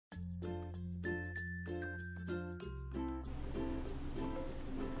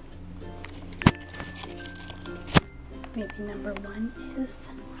Baby number 1 is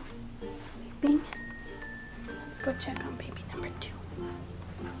sleeping. Let's go check on baby number 2.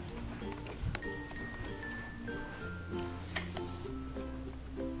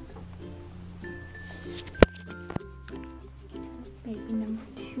 Baby number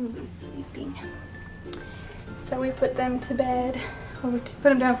 2 is sleeping. So we put them to bed. Well, we put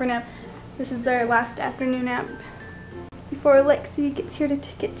them down for a nap. This is their last afternoon nap before Lexi gets here to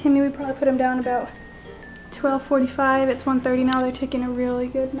get Timmy. We probably put him down about 12:45. It's 1:30 now. They're taking a really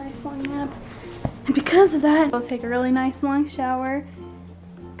good, nice long nap. And because of that, I'll take a really nice long shower.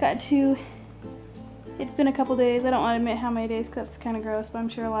 It's been a couple days. I don't want to admit how many days because that's kind of gross, but I'm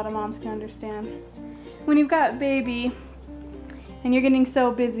sure a lot of moms can understand. When you've got baby and you're getting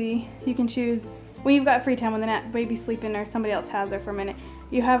so busy, you can choose, when you've got free time when the baby's sleeping or somebody else has her for a minute,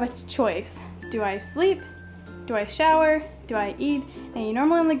 you have a choice. Do I sleep? Do I shower? Do I eat? And you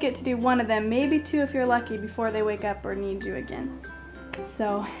normally only get to do one of them, maybe 2 if you're lucky, before they wake up or need you again.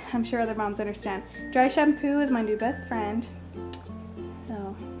 So I'm sure other moms understand. Dry shampoo is my new best friend.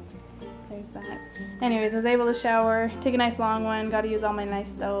 So there's that. Anyways, I was able to shower, take a nice long one, got to use all my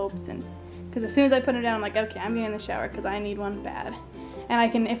nice soaps, and because as soon as I put them down, I'm like, okay, I'm getting in the shower because I need one bad. And I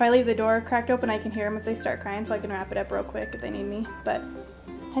can, if I leave the door cracked open, I can hear them if they start crying, so I can wrap it up real quick if they need me. But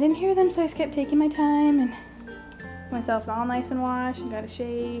I didn't hear them, so I just kept taking my time and myself all nice and washed and got a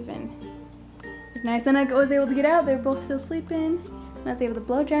shave, and it was nice. Then I was able to get out. They were both still sleeping, and I was able to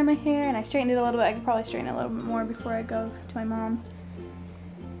blow dry my hair, and I straightened it a little bit. I could probably straighten it a little bit more before I go to my mom's.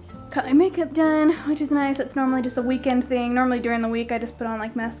 Got my makeup done, which is nice. It's normally just a weekend thing. Normally during the week I just put on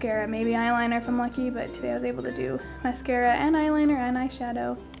like mascara, maybe eyeliner if I'm lucky, but today I was able to do mascara and eyeliner and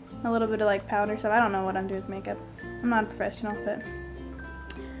eyeshadow. A little bit of like powder stuff. I don't know what I'm doing with makeup. I'm not a professional, but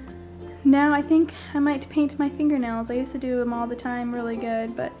now I think I might paint my fingernails. I used to do them all the time really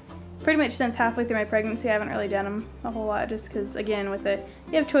good, but pretty much since halfway through my pregnancy I haven't really done them a whole lot, just because again with it,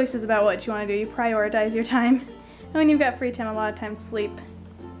 you have choices about what you want to do. You prioritize your time. And when you've got free time, a lot of times sleep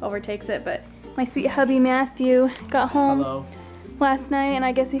overtakes it. But my sweet hubby Matthew got home last night, and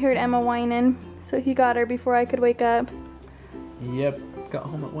I guess he heard Emma whining, so he got her before I could wake up. Yep, got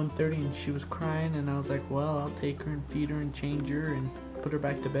home at 1:30 and she was crying, and I was like, well, I'll take her and feed her and change her and put her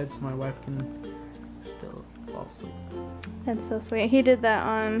back to bed so my wife can still fall asleep. That's so sweet. He did that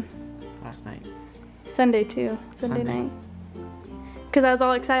on last night. Sunday too. Sunday night. Because I was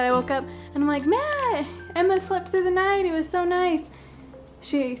all excited. I woke up and I'm like, Matt, Emma slept through the night. It was so nice.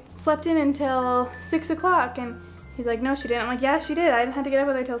 She slept in until 6 o'clock, and he's like, no, she didn't. I'm like, yeah, she did. I didn't have to get up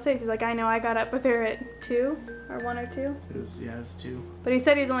with her till 6. He's like, I know, I got up with her at 2 or 1 or 2. It was 2. But he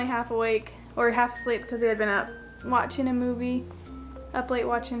said he was only half awake or half asleep because he had been up watching a movie, up late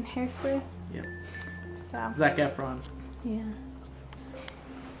watching Hairspray. Yep. So. Zac Efron. Yeah.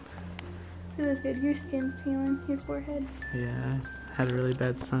 So it was good. Your skin's peeling, your forehead. Yeah, I had a really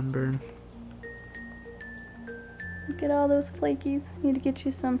bad sunburn. Look at all those flakies. Need to get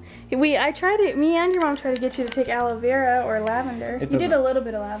you some. Me and your mom tried to get you to take aloe vera or lavender. You did a little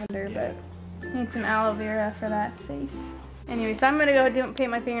bit of lavender, yeah. But need some aloe vera for that face. Anyway, so I'm gonna go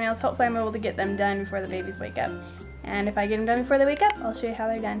paint my fingernails. Hopefully I'm able to get them done before the babies wake up. And if I get them done before they wake up, I'll show you how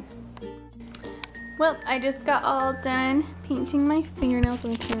they're done. Well, I just got all done painting my fingernails.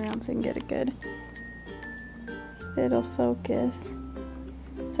 Let me turn around so I can get it good. It'll focus.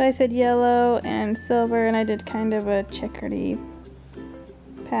 So I said yellow and silver, and I did kind of a checkery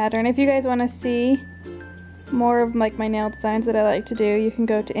pattern. If you guys want to see more of like my nail designs that I like to do, you can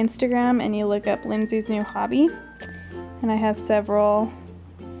go to Instagram and you look up Lindsay's New Hobby. And I have several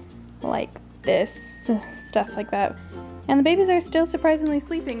like this, stuff like that. And the babies are still surprisingly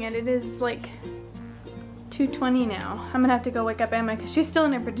sleeping, and it is like 2:20 now. I'm gonna have to go wake up Emma because she's still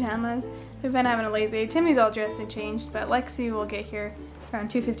in her pajamas. We've been having a lazy day. Timmy's all dressed and changed, but Lexi will get here around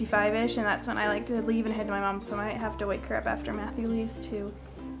 2:55ish, and that's when I like to leave and head to my mom, so I might have to wake her up after Matthew leaves to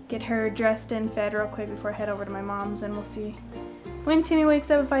get her dressed and fed real quick before I head over to my mom's, and we'll see when Timmy wakes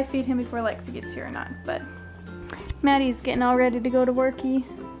up if I feed him before Lexi gets here or not. But Maddie's getting all ready to go to worky.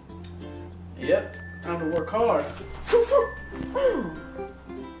 Yep, time to work hard.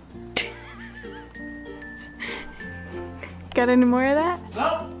 Got any more of that?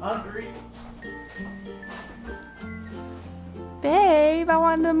 Nope, hungry. Babe, I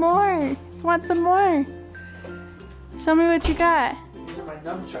want some more. Just want some more. Show me what you got. These are my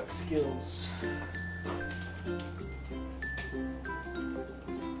nunchuck skills.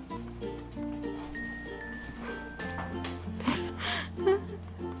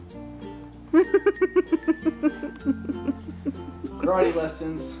 Karate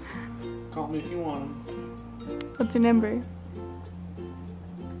lessons. Call me if you want them. What's your number?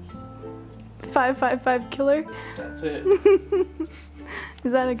 555 killer. That's it.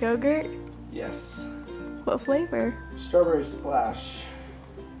 Is that a Go-Gurt? Yes. What flavor? Strawberry Splash.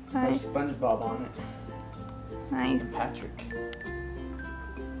 Nice. Has SpongeBob on it. Nice. And Patrick.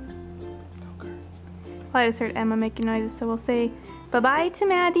 Well, I just heard Emma making noises, so we'll say bye-bye to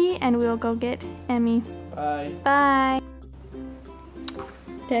Maddie and we'll go get Emmy. Bye. Bye.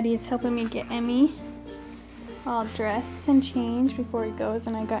 Daddy is helping me get Emmy all dressed and changed before he goes,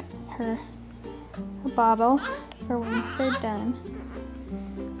 and I got her a bottle for when they're done.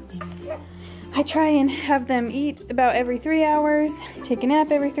 I try and have them eat about every 3 hours, take a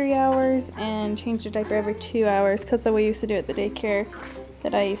nap every 3 hours, and change their diaper every 2 hours, because that's what we used to do at the daycare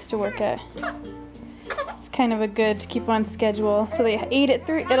that I used to work at. It's kind of a good to keep on schedule. So they ate at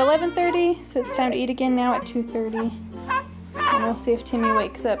 11:30, so it's time to eat again now at 2:30. And we'll see if Timmy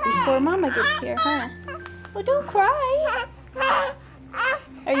wakes up before Mama gets here, huh? Well, don't cry.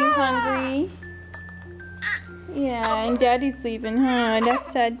 Are you hungry? Yeah, and Daddy's sleeping, huh?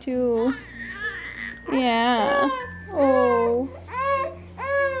 That's sad too. Yeah. Oh.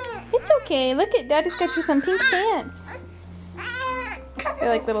 It's okay. Look at Daddy's got you some pink pants. They're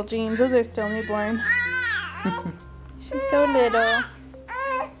like little jeans. Those are still newborn. She's so little.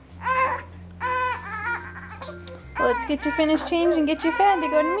 Well, let's get you finished change and get you fed to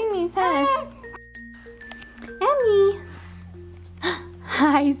go to Mimi's, huh? Emmy!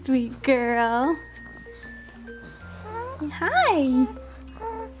 Hi, sweet girl. Hi!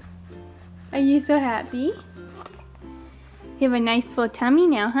 Are you so happy? You have a nice full tummy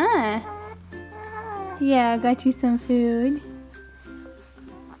now, huh? Yeah, I got you some food.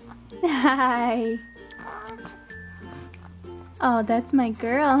 Hi! Oh, that's my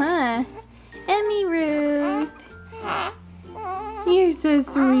girl, huh? Emmy Ruth! You're so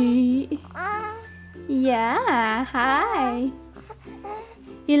sweet. Yeah, hi.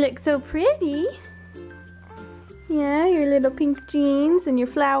 You look so pretty. Yeah, your little pink jeans and your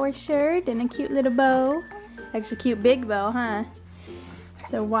flower shirt and a cute little bow. Actually, cute big bow, huh?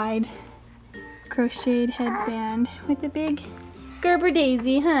 It's a wide crocheted headband with a big Gerber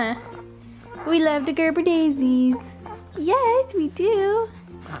daisy, huh? We love the Gerber daisies. Yes, we do.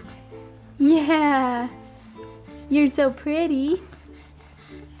 Yeah. You're so pretty.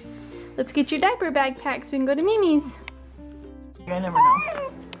 Let's get your diaper bag packed so we can go to Mimi's. I never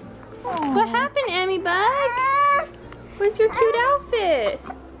know. Aww. What happened, Emmy Bug? Where's your cute outfit?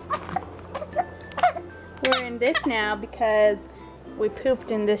 We're in this now because we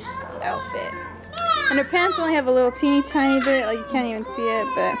pooped in this outfit. And her pants only have a little teeny tiny bit, like you can't even see it,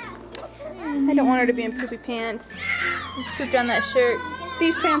 but I don't want her to be in poopy pants. Just pooped on that shirt.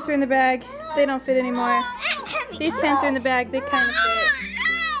 These pants are in the bag. They don't fit anymore. These pants are in the bag. They kind of fit.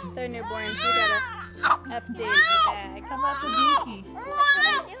 They're newborns. We gotta update the bag. How about the dinky?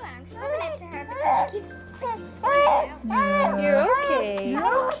 I'm showing it to her because she keeps. You're okay.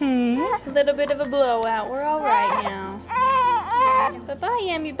 You're okay. A little bit of a blowout. We're all right now. Bye-bye,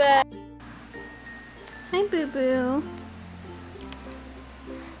 Emmy Bug. Hi, Boo Boo.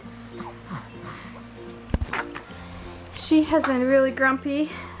 She has been really grumpy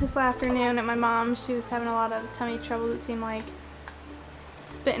this afternoon at my mom's. She was having a lot of tummy trouble. It seemed like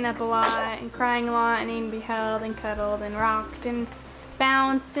spitting up a lot and crying a lot and needing to be held and cuddled and rocked and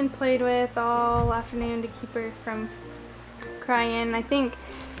bounced and played with all afternoon to keep her from crying.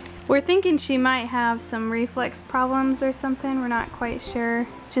 We're thinking she might have some reflex problems or something. We're not quite sure.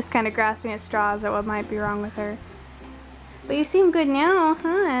 Just kind of grasping at straws at what might be wrong with her. But you seem good now,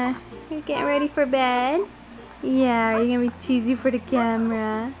 huh? You're getting ready for bed? Yeah, are you gonna be cheesy for the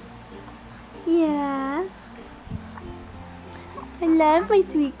camera? Yeah. I love my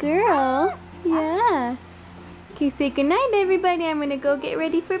sweet girl. Yeah. Okay, say goodnight, everybody. I'm gonna go get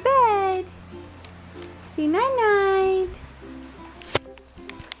ready for bed. Say night-night.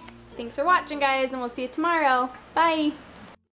 Thanks for watching, guys, and we'll see you tomorrow. Bye.